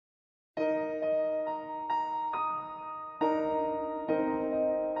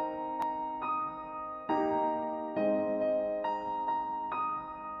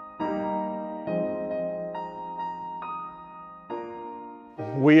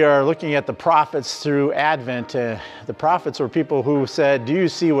we are looking at the prophets through Advent. The prophets were people who said, "Do you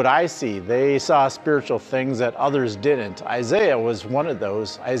see what I see?" They saw spiritual things that others didn't. Isaiah was one of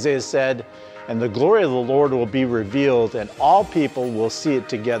those. Isaiah said, "And the glory of the Lord will be revealed, and all people will see it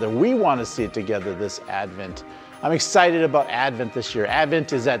together." We want to see it together this Advent. I'm excited about Advent this year.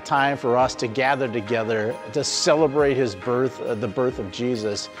 Advent is that time for us to gather together to celebrate his birth, the birth of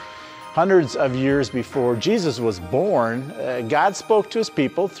Jesus. Hundreds of years before Jesus was born, God spoke to his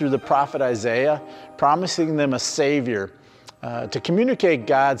people through the prophet Isaiah, promising them a Savior. To communicate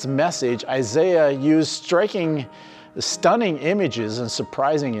God's message, Isaiah used striking, stunning images and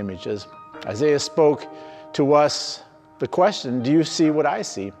surprising images. Isaiah spoke to us the question, "Do you see what I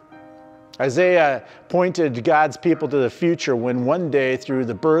see?" Isaiah pointed God's people to the future when one day, through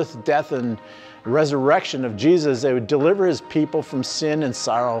the birth, death, and resurrection of Jesus, they would deliver his people from sin and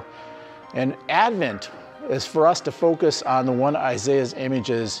sorrow. And Advent is for us to focus on the one Isaiah's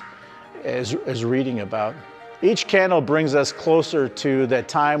images is reading about. Each candle brings us closer to that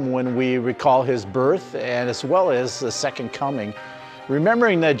time when we recall his birth, and as well as the second coming.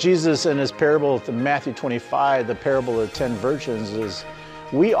 Remembering that Jesus in his parable of Matthew 25, the parable of the 10 virgins, is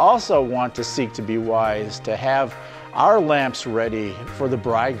we also want to seek to be wise, to have our lamps ready for the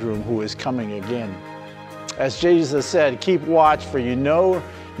bridegroom who is coming again. As Jesus said, "Keep watch, for you know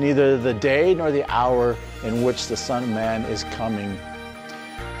neither the day nor the hour in which the Son of Man is coming."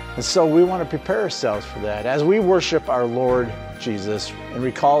 And so we want to prepare ourselves for that. As we worship our Lord Jesus and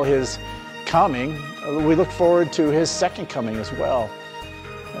recall his coming, we look forward to his second coming as well.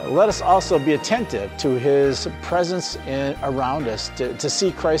 Let us also be attentive to his presence around us, to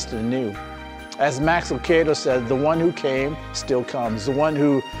see Christ anew. As Max Lucado said, the one who came still comes. The one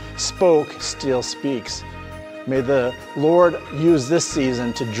who spoke still speaks. May the Lord use this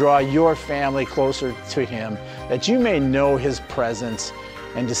season to draw your family closer to him, that you may know his presence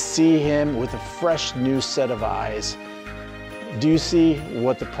and to see him with a fresh new set of eyes. Do you see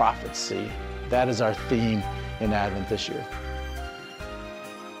what the prophets see? That is our theme in Advent this year.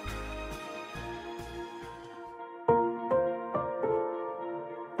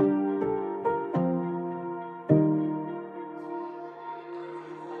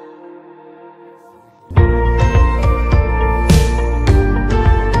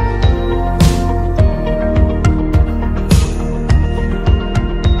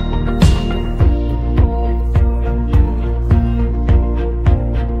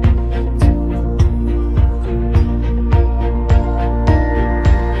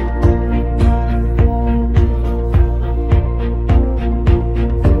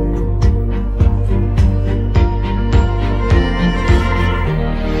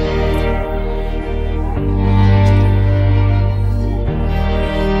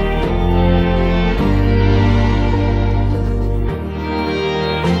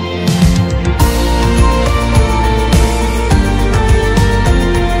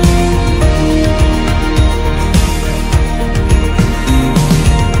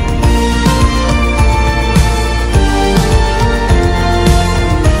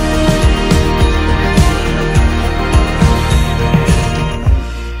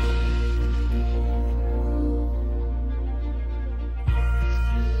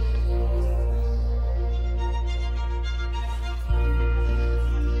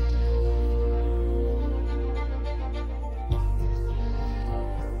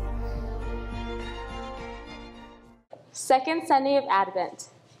 Second Sunday of Advent.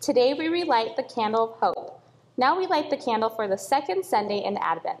 Today we relight the candle of hope. Now we light the candle for the second Sunday in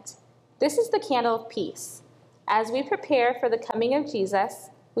Advent. This is the candle of peace. As we prepare for the coming of Jesus,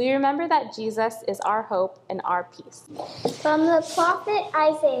 we remember that Jesus is our hope and our peace. From the prophet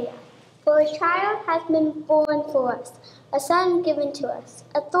Isaiah, "For a child has been born for us, a son given to us.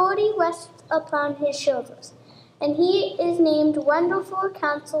 Authority rests upon his shoulders, and he is named Wonderful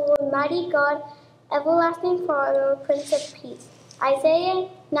Counselor, Mighty God, Everlasting Father, Prince of Peace." Isaiah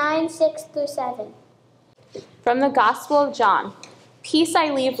 9:6-7. From the Gospel of John, "Peace I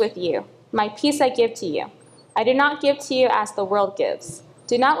leave with you, my peace I give to you. I do not give to you as the world gives.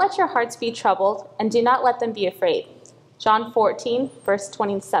 Do not let your hearts be troubled, and do not let them be afraid." John 14, verse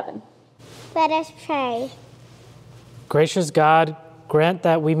 27. Let us pray. Gracious God, grant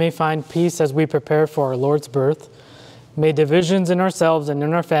that we may find peace as we prepare for our Lord's birth. May divisions in ourselves and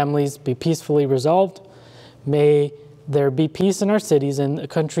in our families be peacefully resolved. May there be peace in our cities and the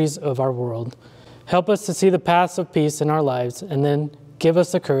countries of our world. Help us to see the paths of peace in our lives, and then give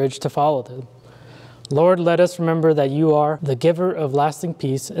us the courage to follow them. Lord, let us remember that you are the giver of lasting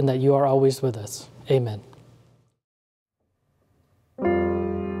peace and that you are always with us. Amen.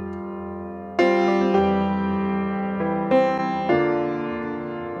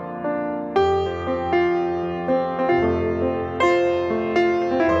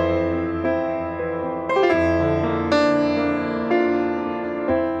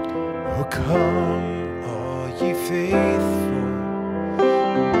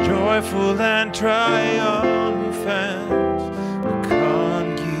 joyful and triumphant.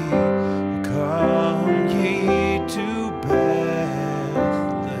 Come ye to Bethlehem.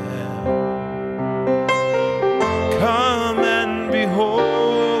 Come and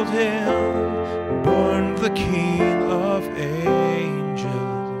behold him, born the King of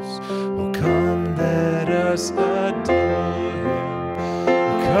angels. Oh, come, let us adore him.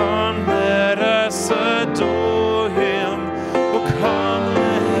 Come, let us adore him. Oh, come,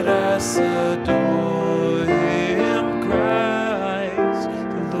 let us adore him, Christ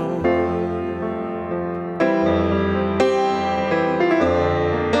the Lord.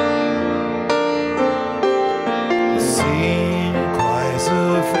 Sing choirs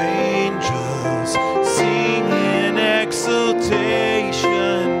of angels, sing in exultation.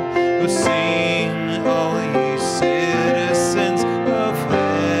 Oh, sing, all ye citizens of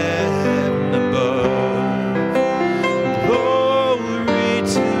heaven above. Glory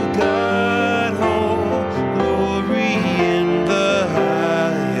to God, oh, glory in the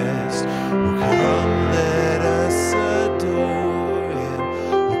highest. Oh, come, let us adore him.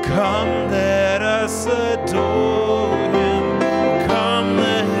 Oh, come, let us adore him. Oh, come,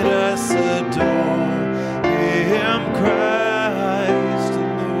 let us adore him, Christ the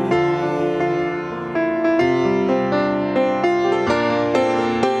Lord.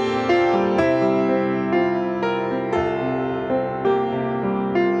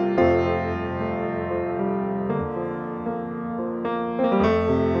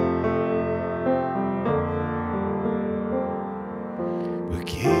 We'll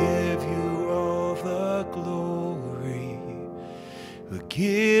give you all the glory. We'll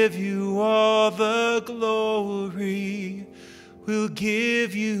give you all the glory. We'll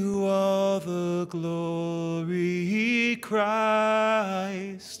give you all the glory,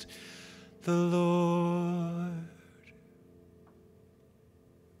 Christ the Lord.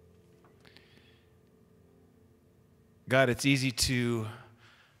 God, it's easy to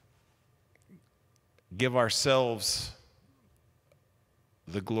give ourselves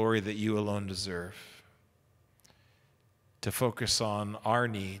the glory that you alone deserve, to focus on our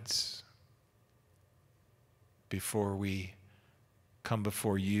needs before we come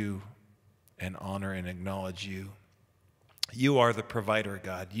before you and honor and acknowledge you. You are the provider,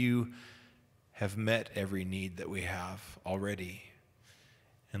 God. You have met every need that we have already.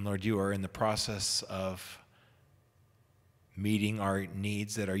 And Lord, you are in the process of meeting our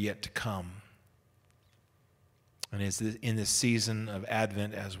needs that are yet to come. And it's in this season of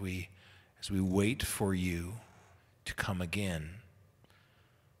Advent, as we wait for you to come again,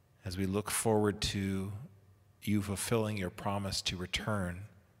 as we look forward to you fulfilling your promise to return,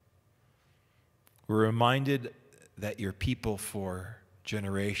 we're reminded that your people for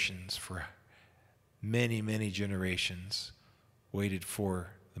generations, for many, many generations, waited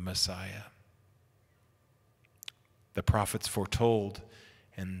for the Messiah. The prophets foretold,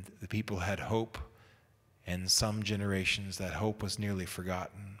 and the people had hope. And some generations, that hope was nearly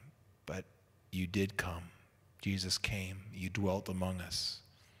forgotten. But you did come. Jesus came. You dwelt among us.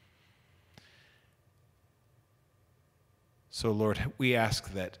 So, Lord, we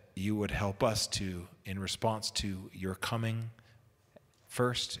ask that you would help us to, in response to your coming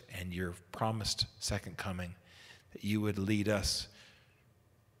first and your promised second coming, that you would lead us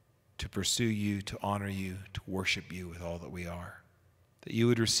to pursue you, to honor you, to worship you with all that we are. That you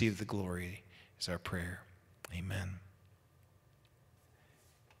would receive the glory is our prayer. Amen.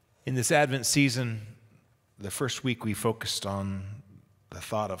 In this Advent season, the first week we focused on the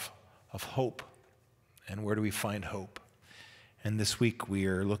thought of hope and where do we find hope. And this week we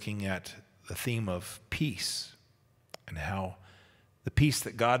are looking at the theme of peace and how the peace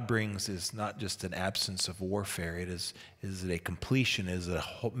that God brings is not just an absence of warfare. It is a completion, it is a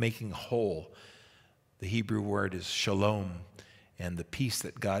making whole. The Hebrew word is shalom, and the peace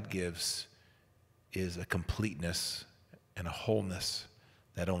that God gives is a completeness and a wholeness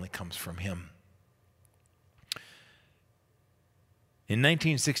that only comes from him. In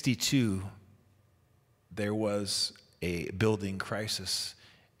 1962, there was a building crisis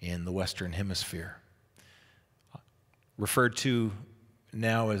in the Western Hemisphere, referred to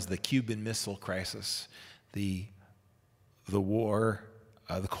now as the Cuban Missile Crisis. The war,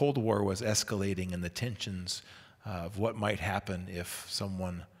 the Cold War was escalating, and the tensions of what might happen if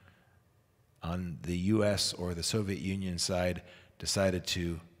someone on the U.S. or the Soviet Union side decided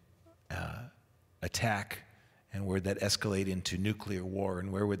to attack, and where that escalate into nuclear war,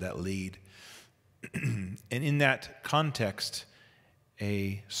 and where would that lead? And in that context,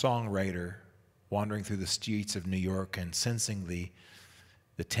 a songwriter wandering through the streets of New York and sensing the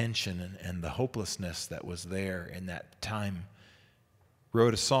tension and the hopelessness that was there in that time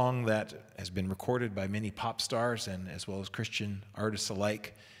wrote a song that has been recorded by many pop stars and as well as Christian artists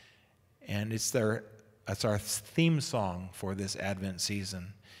alike. And it's our theme song for this Advent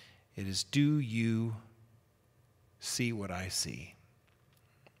season. It is, "Do you see what I see?"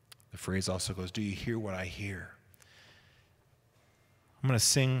 The phrase also goes, "Do you hear what I hear?" I'm going to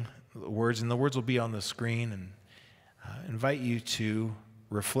sing the words, and the words will be on the screen, and invite you to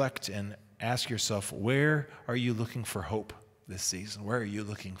reflect and ask yourself, where are you looking for hope this season? Where are you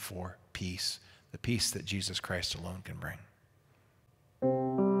looking for peace, the peace that Jesus Christ alone can bring?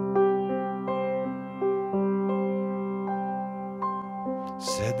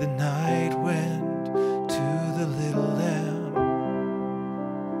 Said the night wind to the little lamb,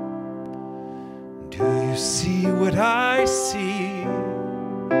 "Do you see what I see?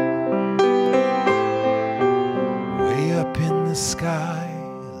 Way up in the sky,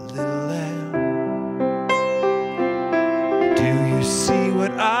 little lamb, do you see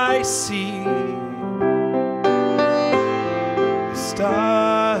what I see? A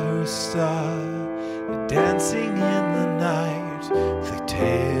star, dancing in the night, with a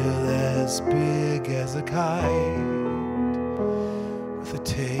tail as big as a kite, with a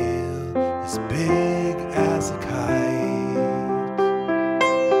tail as big as a kite."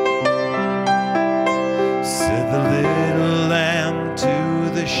 Said the little lamb to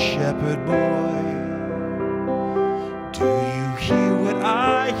the shepherd boy, "Do you hear what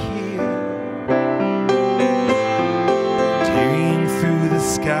I hear? Tearing through the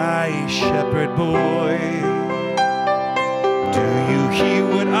sky, shepherd boy, do you hear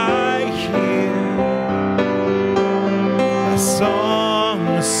what I hear? A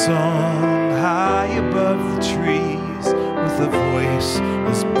song high above the trees, with a voice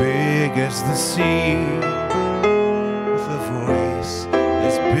as big as the sea, with a voice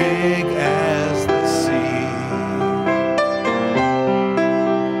as big as the sea."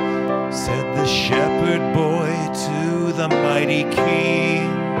 Said the shepherd boy to the mighty king,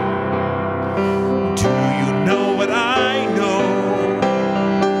 "Do you know what I know?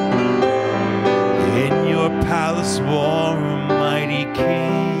 In your palace warm, mighty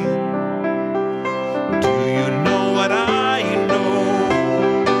king, do you know what I know?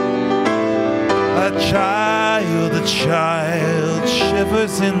 A child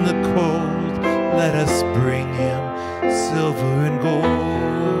shivers in the cold. Let us bring him silver and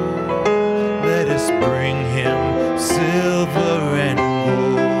gold. Let us bring him silver and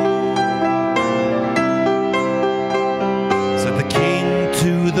gold." Said the king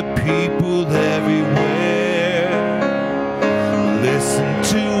to the people everywhere, "Listen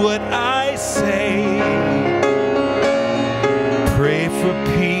to what I say. Pray for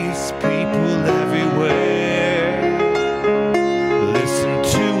peace, people everywhere. Listen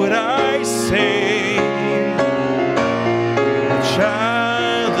to what I say. A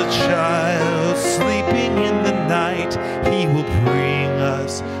child sleeping in the night, he will bring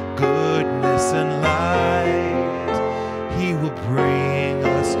us goodness and light. He will bring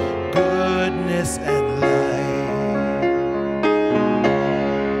us goodness and light."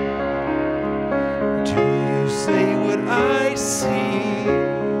 Do you say what I see?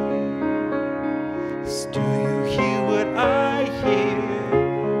 Do you hear what I hear?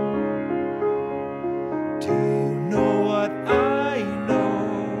 Do you know what I know?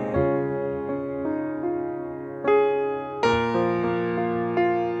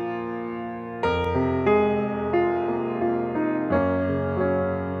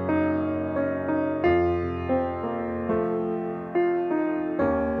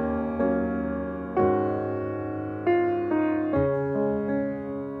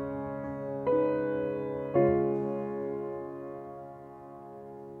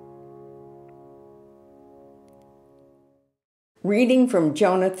 Reading from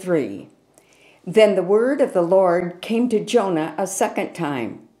Jonah 3. Then the word of the Lord came to Jonah a second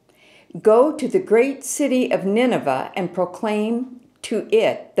time. "Go to the great city of Nineveh and proclaim to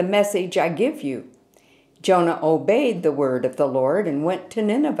it the message I give you." Jonah obeyed the word of the Lord and went to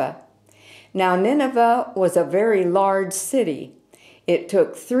Nineveh. Now Nineveh was a very large city. It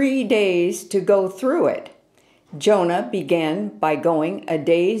took 3 days to go through it. Jonah began by going a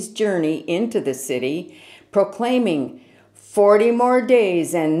day's journey into the city, proclaiming, 40 more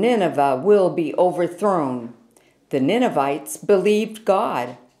days and Nineveh will be overthrown." The Ninevites believed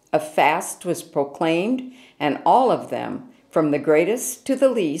God. A fast was proclaimed, and all of them, from the greatest to the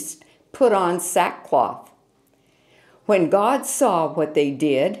least, put on sackcloth. When God saw what they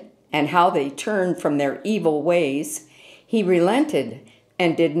did and how they turned from their evil ways, he relented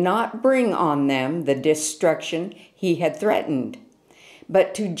and did not bring on them the destruction he had threatened.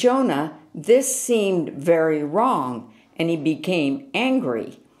 But to Jonah this seemed very wrong, and he became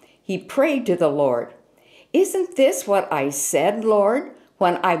angry. He prayed to the Lord, "Isn't this what I said, Lord,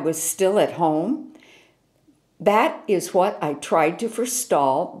 when I was still at home? That is what I tried to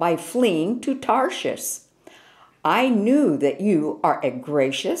forestall by fleeing to Tarshish. I knew that you are a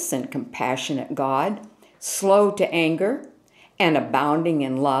gracious and compassionate God, slow to anger and abounding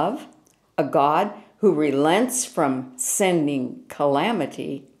in love, a God who relents from sending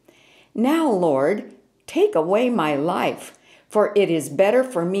calamity. Now, Lord, take away my life, for it is better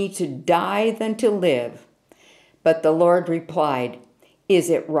for me to die than to live." But the Lord replied, "Is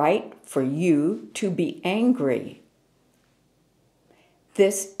it right for you to be angry?"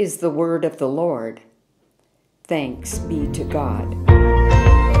 This is the word of the Lord. Thanks be to God.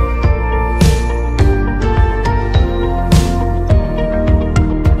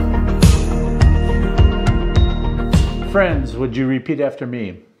 Friends, would you repeat after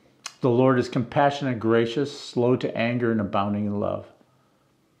me? The Lord is compassionate, gracious, slow to anger, and abounding in love.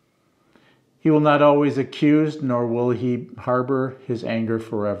 He will not always accuse, nor will he harbor his anger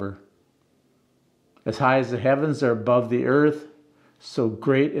forever. As high as the heavens are above the earth, so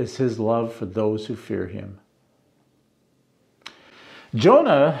great is his love for those who fear him.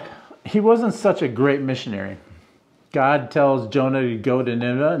 Jonah, he wasn't such a great missionary. God tells Jonah to go to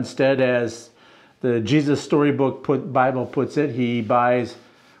Nineveh. Instead, as the Jesus Storybook Bible puts it, he buys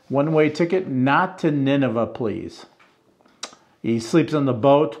one-way ticket, not to Nineveh, please. He sleeps on the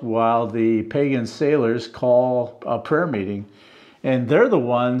boat while the pagan sailors call a prayer meeting. And they're the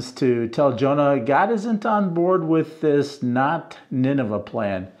ones to tell Jonah God isn't on board with this not Nineveh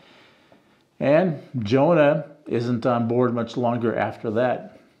plan. And Jonah isn't on board much longer after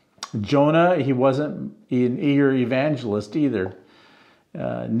that. Jonah, he wasn't an eager evangelist either.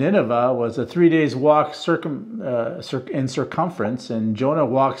 Nineveh was a 3 days walk in circumference, and Jonah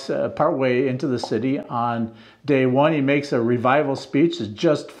walks partway into the city. On day one, he makes a revival speech. It's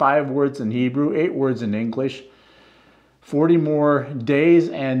just 5 words in Hebrew, 8 words in English. 40 more days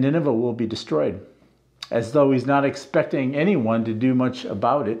and Nineveh will be destroyed, as though he's not expecting anyone to do much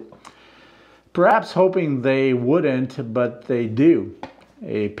about it. Perhaps hoping they wouldn't, but they do.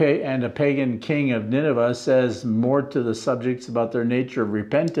 A pagan king of Nineveh says more to the subjects about their nature of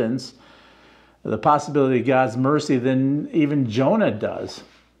repentance, the possibility of God's mercy, than even Jonah does.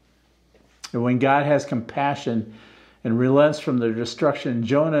 And when God has compassion and relents from their destruction,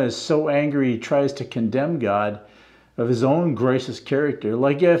 Jonah is so angry he tries to condemn God of his own gracious character.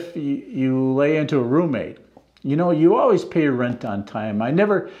 Like if you lay into a roommate. You know, you always pay your rent on time. I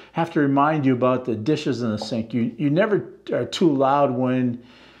never have to remind you about the dishes in the sink. You never are too loud when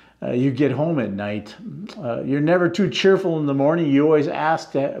you get home at night. You're never too cheerful in the morning. You always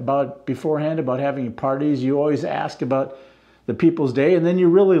ask beforehand about having parties. You always ask about the people's day, and then you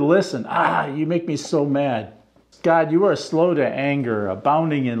really listen. You make me so mad. God, you are slow to anger,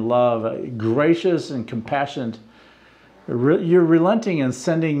 abounding in love, gracious and compassionate. You're relenting and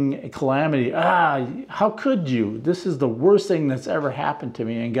sending calamity. How could you? This is the worst thing that's ever happened to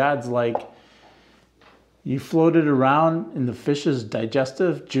me. And God's like, you floated around in the fish's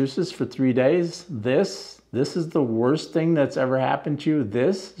digestive juices for 3 days. This is the worst thing that's ever happened to you.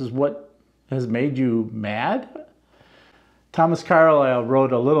 This is what has made you mad. Thomas Carlyle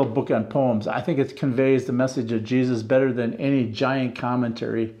wrote a little book on poems. I think it conveys the message of Jesus better than any giant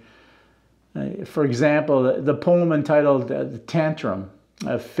commentary. For example, the poem entitled The Tantrum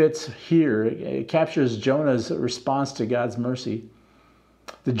fits here. It captures Jonah's response to God's mercy.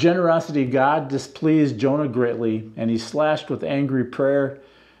 The generosity of God displeased Jonah greatly, and he slashed with angry prayer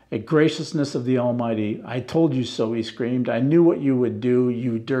at graciousness of the Almighty. "I told you so," he screamed. "I knew what you would do,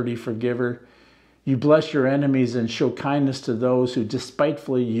 you dirty forgiver. You bless your enemies and show kindness to those who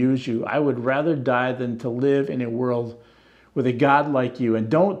despitefully use you. I would rather die than to live in a world with a God like you, and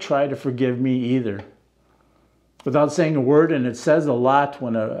don't try to forgive me either." Without saying a word, and it says a lot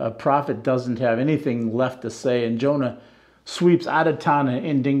when a prophet doesn't have anything left to say, and Jonah sweeps out of town in an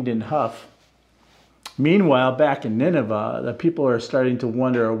indignant huff. Meanwhile, back in Nineveh, the people are starting to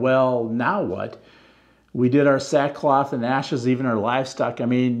wonder, well, now what? We did our sackcloth and ashes, even our livestock. I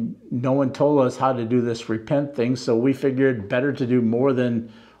mean, no one told us how to do this repent thing, so we figured better to do more than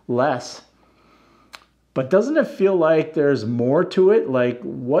less. But doesn't it feel like there's more to it? Like,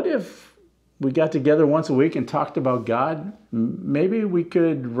 what if we got together once a week and talked about God? Maybe we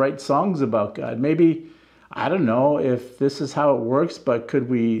could write songs about God. Maybe, I don't know if this is how it works, but could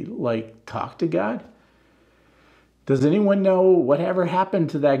we, talk to God? Does anyone know whatever happened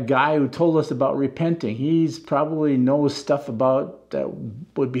to that guy who told us about repenting? He's probably knows stuff about that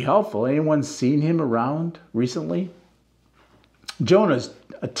would be helpful. Anyone seen him around recently? Jonah's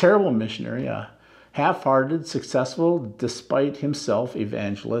a terrible missionary. half-hearted, successful despite himself,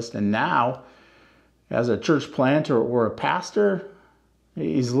 evangelist, and now as a church planter or a pastor,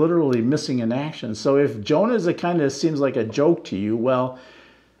 he's literally missing in action. So if Jonah is a kind of seems like a joke to you, well,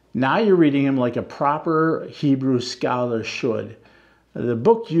 now you're reading him like a proper Hebrew scholar should. The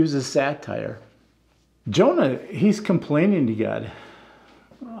book uses satire. Jonah, he's complaining to God.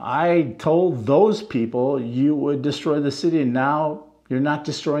 I told those people you would destroy the city, and now you're not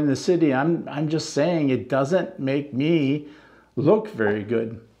destroying the city. I'm just saying it doesn't make me look very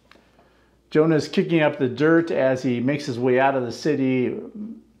good. Jonah is kicking up the dirt as he makes his way out of the city,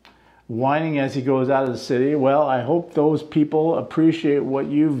 whining as he goes out of the city. Well, I hope those people appreciate what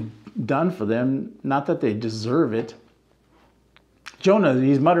you've done for them, not that they deserve it. Jonah,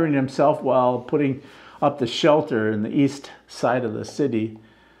 he's muttering to himself while putting up the shelter in the east side of the city.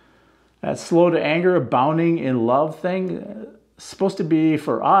 That slow to anger, abounding in love thing is supposed to be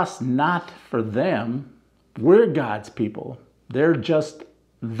for us, not for them. We're God's people. They're just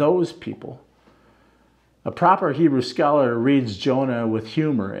those people. A proper Hebrew scholar reads Jonah with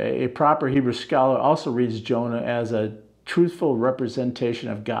humor. A proper Hebrew scholar also reads Jonah as a truthful representation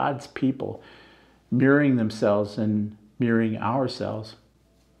of God's people, mirroring themselves and mirroring ourselves.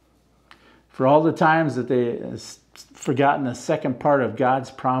 For all the times that they forgotten the second part of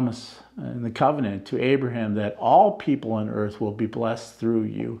God's promise in the covenant to Abraham that all people on earth will be blessed through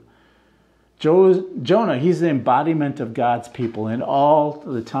you. Jonah, he's the embodiment of God's people. And all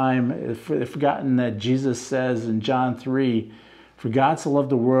the time, forgotten that Jesus says in John 3, for God so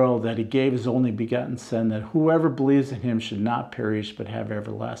loved the world that he gave his only begotten Son, that whoever believes in him should not perish but have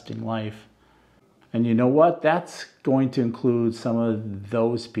everlasting life. And you know what? That's going to include some of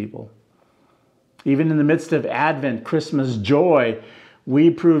those people. Even in the midst of Advent, Christmas joy, we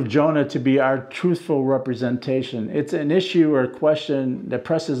prove Jonah to be our truthful representation. It's an issue or a question that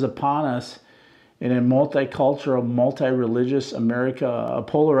presses upon us in a multicultural, multi-religious America, a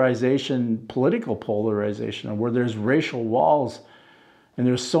polarization, political polarization, where there's racial walls and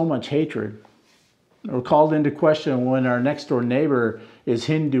there's so much hatred. We're called into question when our next door neighbor is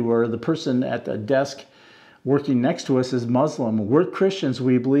Hindu or the person at the desk working next to us is Muslim. We're Christians.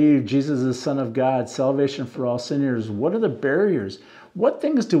 We believe Jesus is the Son of God, salvation for all sinners. What are the barriers? What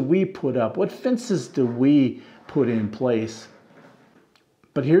things do we put up? What fences do we put in place?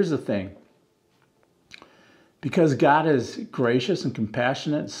 But here's the thing. Because God is gracious and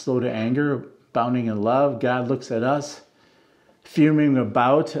compassionate, slow to anger, abounding in love, God looks at us, fuming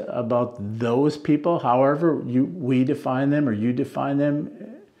about those people, however we define them or you define them,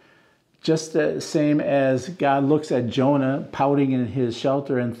 just the same as God looks at Jonah pouting in his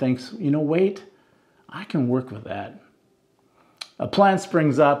shelter and thinks, you know, wait, I can work with that. A plant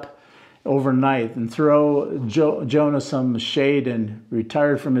springs up overnight and throw Jonah some shade and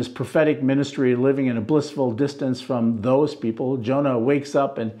retired from his prophetic ministry, living in a blissful distance from those people. Jonah wakes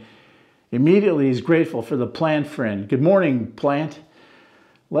up and immediately he's grateful for the plant friend. Good morning, plant.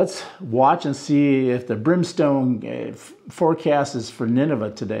 Let's watch and see if the brimstone forecast is for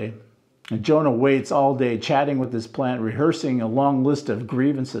Nineveh today. And Jonah waits all day, chatting with his plant, rehearsing a long list of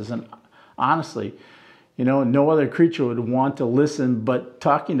grievances. And honestly, you know, no other creature would want to listen, but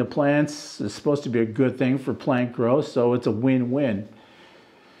talking to plants is supposed to be a good thing for plant growth, so it's a win-win.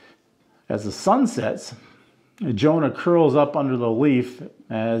 As the sun sets, Jonah curls up under the leaf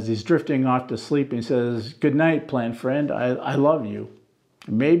as he's drifting off to sleep, and he says, good night, plant friend, I love you.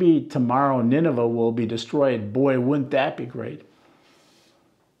 Maybe tomorrow Nineveh will be destroyed. Boy, wouldn't that be great?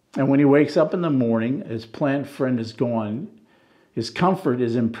 And when he wakes up in the morning, his plant friend is gone. His comfort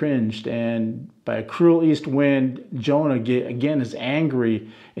is impinged, and by a cruel east wind, Jonah again is angry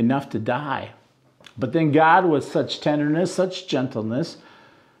enough to die. But then God, with such tenderness, such gentleness,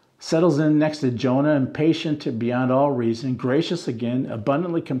 settles in next to Jonah, and patient beyond all reason, gracious again,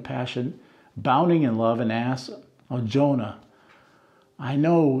 abundantly compassionate, abounding in love, and asks, oh, Jonah, I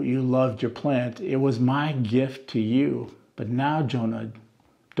know you loved your plant. It was my gift to you. But now, Jonah,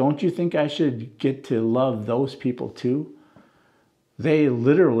 don't you think I should get to love those people too? They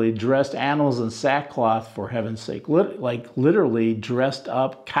literally dressed animals in sackcloth, for heaven's sake, like literally dressed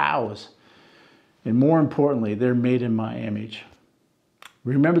up cows. And more importantly, they're made in my image.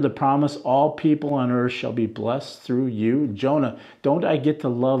 Remember the promise, all people on earth shall be blessed through you. Jonah, don't I get to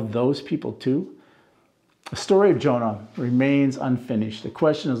love those people too? The story of Jonah remains unfinished. The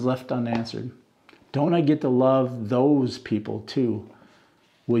question is left unanswered. Don't I get to love those people too?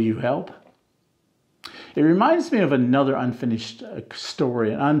 Will you help? It reminds me of another unfinished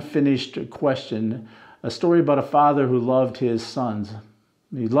story, an unfinished question, a story about a father who loved his sons.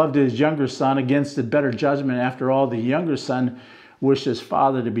 He loved his younger son against the better judgment. After all, the younger son wished his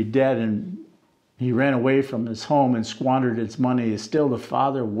father to be dead, and He ran away from his home and squandered its money. Still, the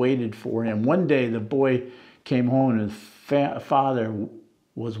father waited for him. One day, the boy came home and his father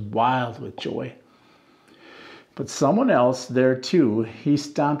was wild with joy. But someone else there too, he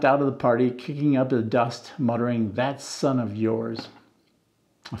stomped out of the party, kicking up the dust, muttering, "That son of yours."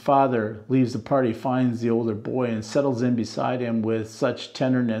 The father leaves the party, finds the older boy, and settles in beside him with such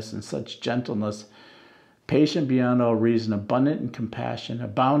tenderness and such gentleness, patient beyond all reason, abundant in compassion,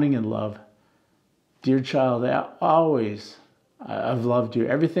 abounding in love. "Dear child, I've loved you.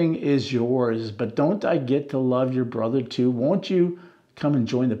 Everything is yours, but don't I get to love your brother too? Won't you come and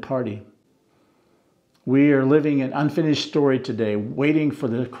join the party?" We are living an unfinished story today, waiting for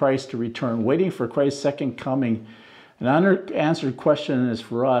the Christ to return, waiting for Christ's second coming. An unanswered question is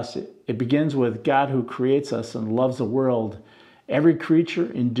for us. It begins with God who creates us and loves the world, every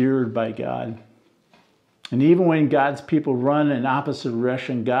creature endured by God. And even when God's people run in opposite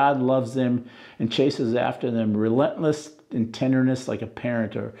direction, God loves them and chases after them, relentless in tenderness like a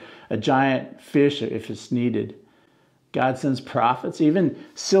parent or a giant fish if it's needed. God sends prophets, even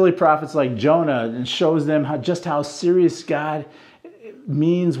silly prophets like Jonah, and shows them just how serious God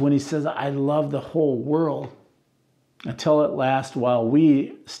means when he says, "I love the whole world." Until at last, while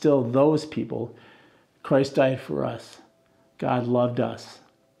we still those people, Christ died for us. God loved us,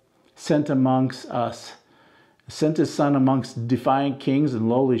 sent his son amongst defiant kings and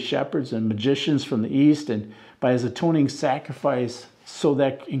lowly shepherds and magicians from the east, and by his atoning sacrifice, so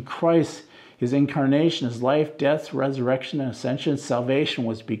that in Christ, his incarnation, his life, death, resurrection, and ascension, salvation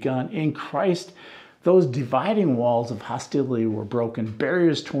was begun. In Christ, those dividing walls of hostility were broken,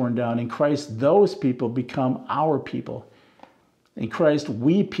 barriers torn down. In Christ, those people become our people. In Christ,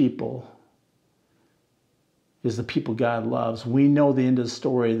 we people is the people God loves. We know the end of the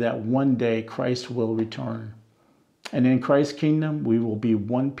story, that one day Christ will return. And in Christ's kingdom, we will be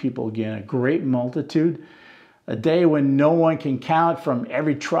one people again, a great multitude, a day when no one can count, from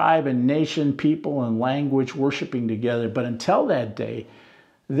every tribe and nation, people and language worshiping together. But until that day,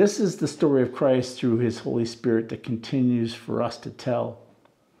 this is the story of Christ through his Holy Spirit that continues for us to tell.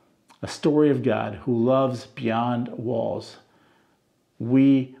 A story of God who loves beyond walls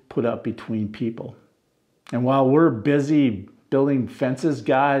we put up between people. And while we're busy building fences,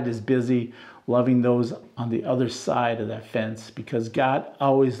 God is busy loving those on the other side of that fence, because God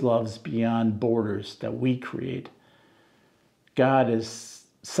always loves beyond borders that we create. God is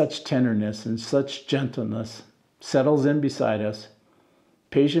such tenderness and such gentleness, settles in beside us,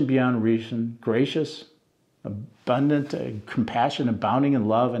 patient beyond reason, gracious, abundant, compassion, abounding in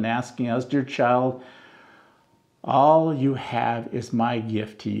love, and asking us, "Dear child, all you have is my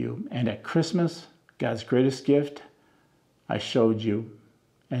gift to you." And at Christmas, God's greatest gift, I showed you,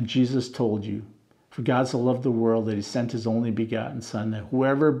 and Jesus told you, "For God so loved the world that he sent his only begotten Son, that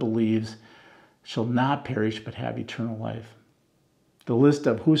whoever believes shall not perish but have eternal life." The list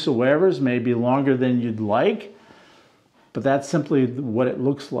of whosoever's may be longer than you'd like, but that's simply what it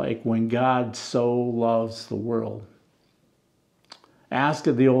looks like when God so loves the world. Ask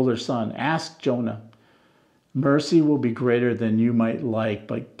of the older son, ask Jonah. Mercy will be greater than you might like,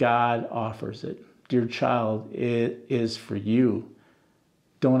 but God offers it. Dear child, it is for you.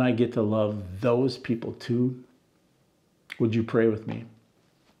 Don't I get to love those people too? Would you pray with me?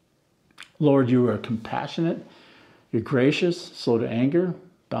 Lord, you are compassionate, you're gracious, slow to anger,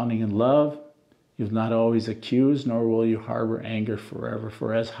 abounding in love. You've not always accused, nor will you harbor anger forever.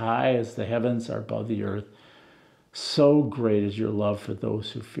 For as high as the heavens are above the earth, so great is your love for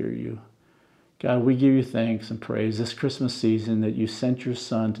those who fear you. God, we give you thanks and praise this Christmas season that you sent your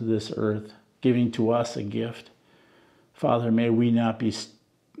Son to this earth, giving to us a gift. Father, may we not be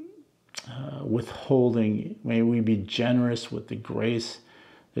withholding. May we be generous with the grace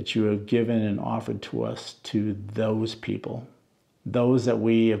that you have given and offered to us, to those people, those that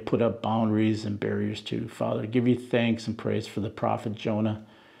we have put up boundaries and barriers to. Father, give you thanks and praise for the prophet Jonah.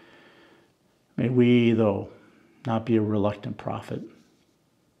 May we, though, not be a reluctant prophet.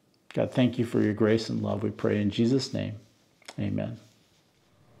 God, thank you for your grace and love. We pray in Jesus' name. Amen.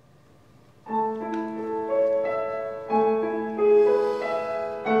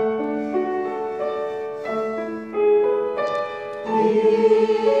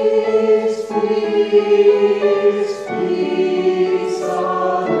 Peace, peace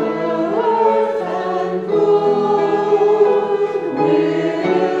on earth and goodwill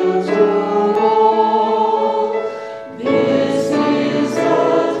to all. This is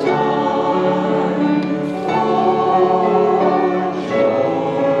the time for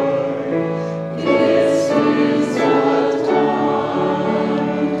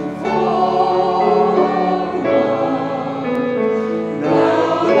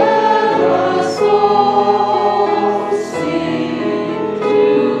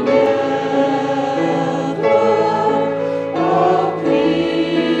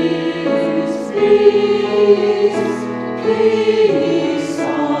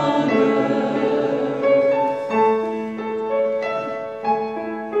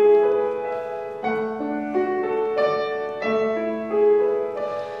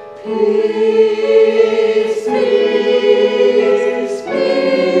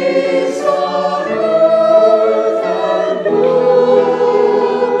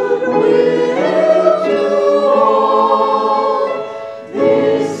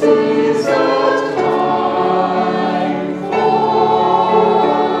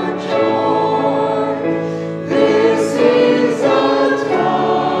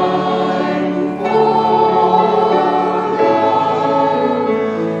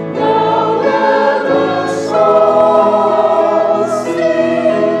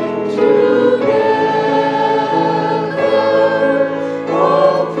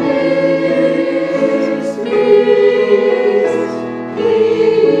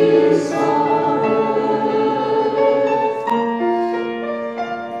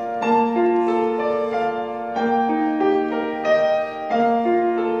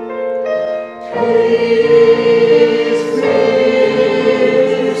He